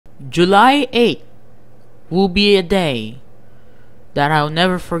July 8th will be a day that I'll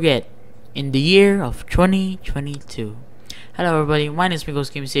never forget in the year of 2022. Hello everybody, my name is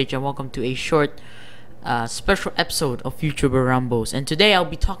Miguelsgamingch and welcome to a short special episode of Youtuber Rambles. And today I'll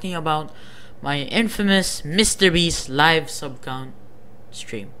be talking about my infamous MrBeast live subcount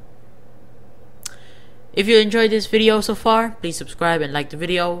stream. If you enjoyed this video so far, please subscribe and like the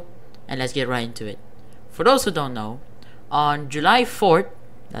video, and let's get right into it. For those who don't know, on July 4th,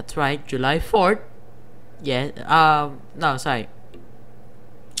 that's right, July 4th, no, sorry,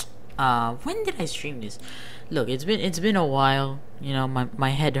 when did I stream this? Look, it's been a while, you know, my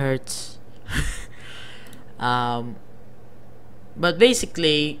head hurts. But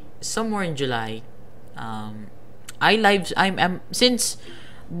basically, somewhere in July, since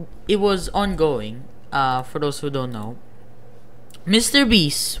it was ongoing, for those who don't know,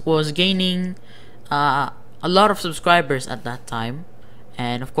 MrBeast was gaining a lot of subscribers at that time,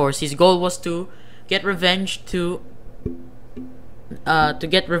 and of course his goal was to get revenge for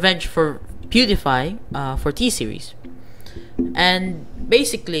PewDiePie for T-Series. And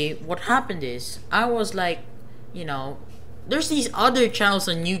basically what happened is, I was like, you know, there's these other channels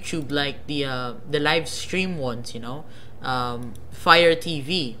on YouTube, like the live stream ones, you know, Fire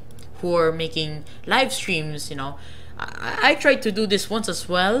TV, who are making live streams, you know. I tried to do this once as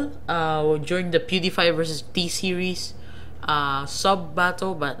well, during the PewDiePie versus T-Series sub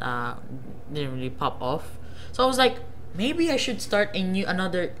battle, but didn't really pop off. So I was like, maybe I should start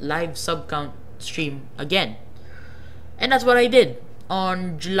another live sub count stream again. And that's what I did.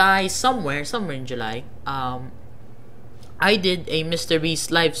 On July, somewhere in July, I did a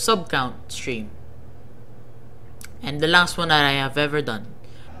MrBeast live sub count stream, and the last one that I have ever done.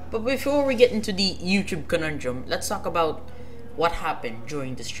 But before we get into the YouTube conundrum, let's talk about what happened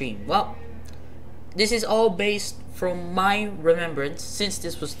during the stream. Well, this is all based from my remembrance, since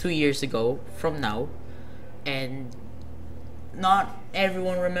this was 2 years ago from now, and not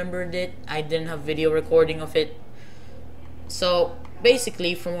everyone remembered it. I didn't have video recording of it. So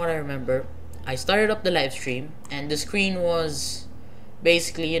basically, from what I remember, I started up the live stream, and the screen was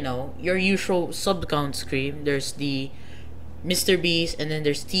basically, you know, your usual sub count screen. There's the MrBeast, and then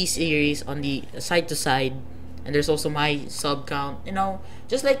there's T-Series on the side to side, and there's also my sub count, you know,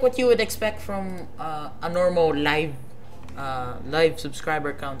 just like what you would expect from a normal live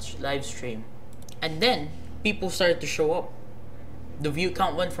subscriber count live stream. And then people started to show up. The view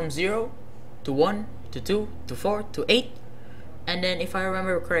count went from 0 to 1 to 2 to 4 to 8, and then if I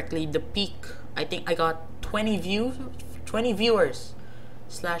remember correctly, the peak, I think I got 20 viewers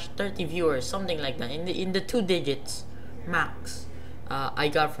slash 30 viewers, something like that, in the 2 digits max. I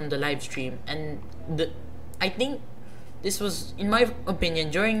got from the live stream. And I think this was, in my opinion,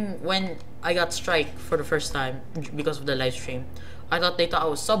 during when I got strike for the first time because of the live stream. I thought they thought I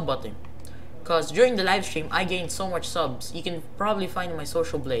was sub botting, because during the live stream I gained so much subs. You can probably find in my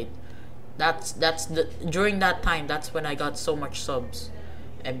social blade. During that time, that's when I got so much subs,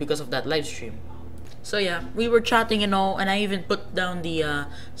 and because of that live stream. So yeah, we were chatting and all, and I even put down the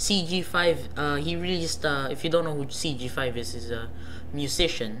CG5. He released, if you don't know who CG5 is, he's a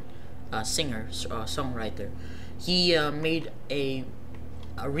musician, singer, songwriter. He made a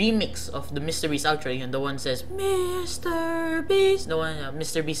remix of the MrBeast outro, and the one says MrBeast, the one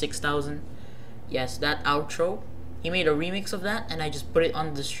MrBeast 6000. Yes, that outro. He made a remix of that, and I just put it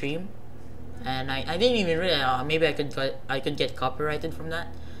on the stream, and I didn't even realize maybe I could get copyrighted from that.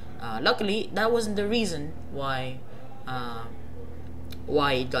 Luckily, that wasn't the reason why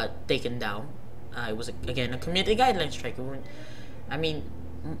it got taken down. It was again a community guideline strike. I mean,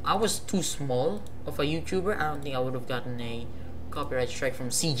 I was too small of a YouTuber. I don't think I would have gotten a copyright strike from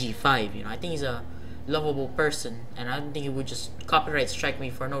CG5. You know, I think he's a lovable person, and I don't think he would just copyright strike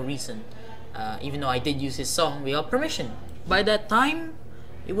me for no reason. Even though I did use his song without permission. By that time,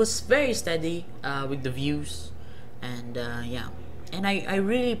 it was very steady with the views, and yeah. And I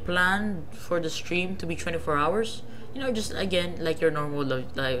really planned for the stream to be 24 hours. You know, just again, like your normal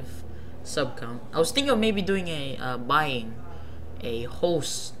live sub count. I was thinking of maybe doing buying a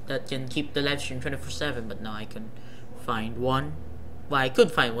host that can keep the live stream 24/7, but no, I couldn't find one. Well, I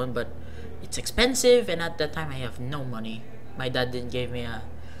could find one, but it's expensive, and at that time I have no money. My dad didn't give me a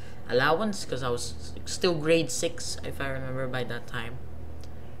allowance because I was still grade 6, if I remember, by that time.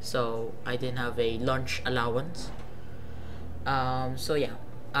 So I didn't have a lunch allowance. So yeah,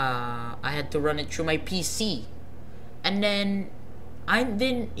 I had to run it through my PC, and then I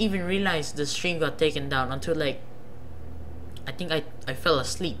didn't even realize the stream got taken down until, like, I think I fell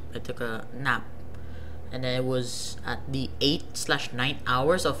asleep. I took a nap, and then it was at the 8/9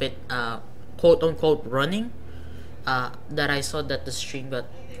 hours of it quote unquote running that I saw that the stream got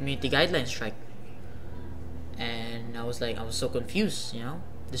community guideline strike. And I was so confused, you know.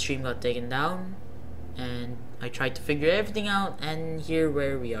 The stream got taken down, and I tried to figure everything out, and here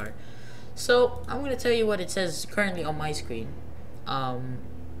where we are. So I'm gonna tell you what it says currently on my screen. I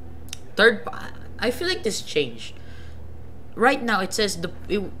feel like this changed. Right now it says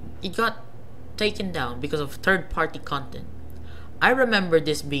it got taken down because of third-party content. I remember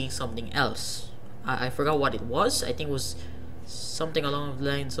this being something else. I forgot what it was. I think it was something along the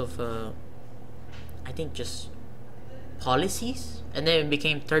lines of I think just policies, and then it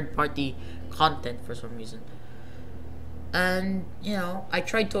became third-party content for some reason. And you know, I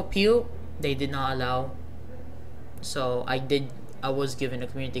tried to appeal. They did not allow. So I was given a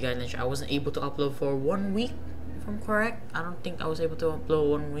community guideline. I wasn't able to upload for 1 week, if I'm correct. I don't think I was able to upload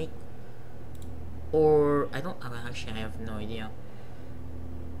 1 week. Or actually I have no idea.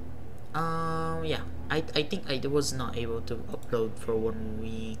 Yeah, I think I was not able to upload for 1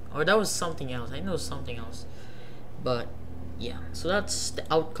 week, or that was something else. I know something else, but yeah. So that's the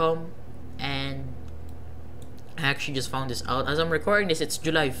outcome, and I actually just found this out as I'm recording this. It's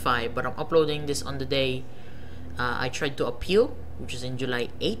July 5, but I'm uploading this on the day I tried to appeal, which is in July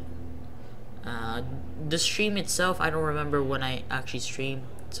 8. The stream itself, I don't remember when I actually streamed,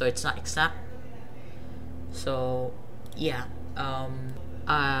 so it's not exact. So yeah,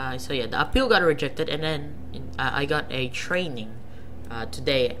 so yeah, the appeal got rejected, and then I got a training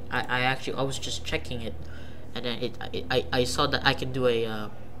today. I was just checking it, and then I saw that I can do a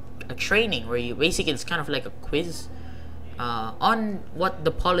training where you basically, it's kind of like a quiz on what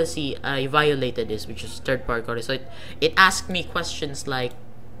the policy I violated is, which is third-party content. So it asked me questions like,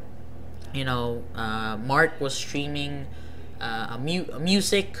 you know, Mark was streaming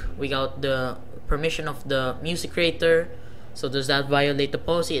music without the permission of the music creator, so does that violate the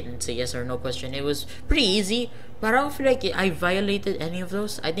policy? And it's a yes or no question. It was pretty easy, but I don't feel like I violated any of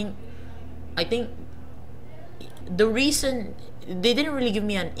those. I think the reason, they didn't really give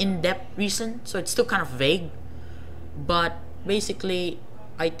me an in-depth reason, so it's still kind of vague. But basically,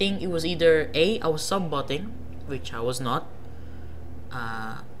 I think it was either A, I was sub-botting, which I was not,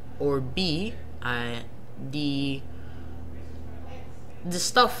 or B, the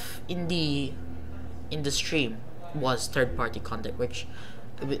stuff in the stream was third-party content, which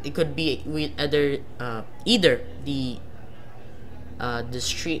it could be with either the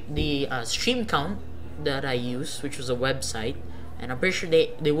stream count that I use, which was a website, and I'm pretty sure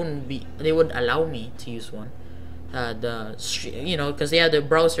they would allow me to use one. You know, because they had the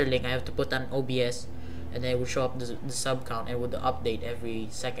browser link. I have to put on OBS, and then it would show up the sub count, and it would update every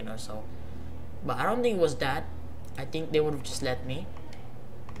second or so. But I don't think it was that. I think they would have just let me.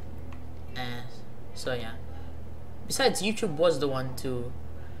 So yeah. Besides, YouTube was the one to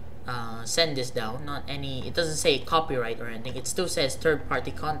send this down, not any. It doesn't say copyright or anything. It still says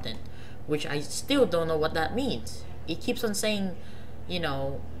third-party content, which I still don't know what that means. It keeps on saying, you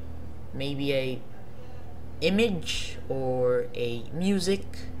know, maybe a image or a music.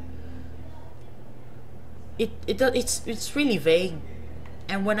 It's really vague.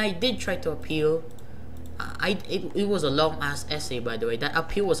 And when I did try to appeal, it was a long ass essay, by the way. That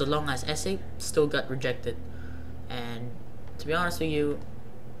appeal was a long ass essay, still got rejected. And to be honest with you,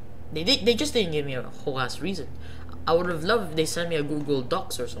 they just didn't give me a whole ass reason. I would have loved if they sent me a Google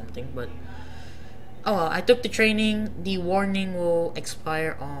Docs or something, but oh well. I took the training. The warning will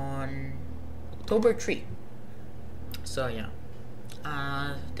expire on October 3. So yeah.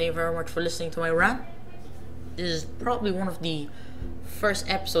 Thank you very much for listening to my rant. This is probably one of the first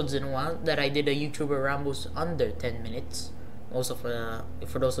episodes in a while that I did a YouTuber Rambles under 10 minutes. Most of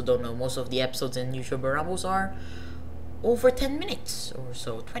for those who don't know, most of the episodes in YouTuber Rambles are over 10 minutes or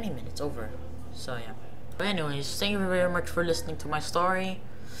so, 20 minutes over. So yeah. But anyways, thank you very much for listening to my story.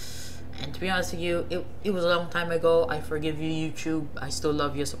 And to be honest with you, it was a long time ago. I forgive you, YouTube. I still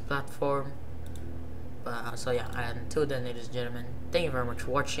love you as a platform. So yeah, until then, ladies and gentlemen, thank you very much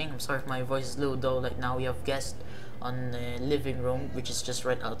for watching. I'm sorry if my voice is a little dull. Like now we have guests on the living room, which is just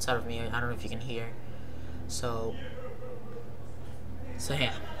right outside of me. I don't know if you can hear. So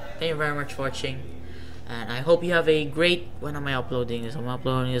yeah, thank you very much for watching, and I hope you have a great. When am I uploading this? I'm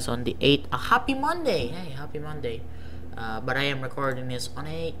uploading this on the 8th. A happy Monday! Hey, happy Monday! But I am recording this on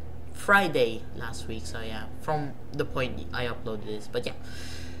a Friday last week. So yeah, from the point I uploaded this. But yeah,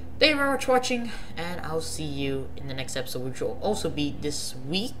 thank you very much for watching, and I'll see you in the next episode, which will also be this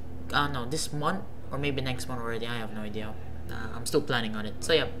week. No, this month, or maybe next month already. I have no idea. I'm still planning on it.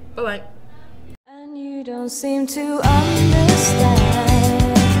 So yeah, bye bye. And you don't seem to understand.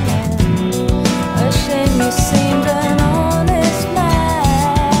 A shame you seem to know.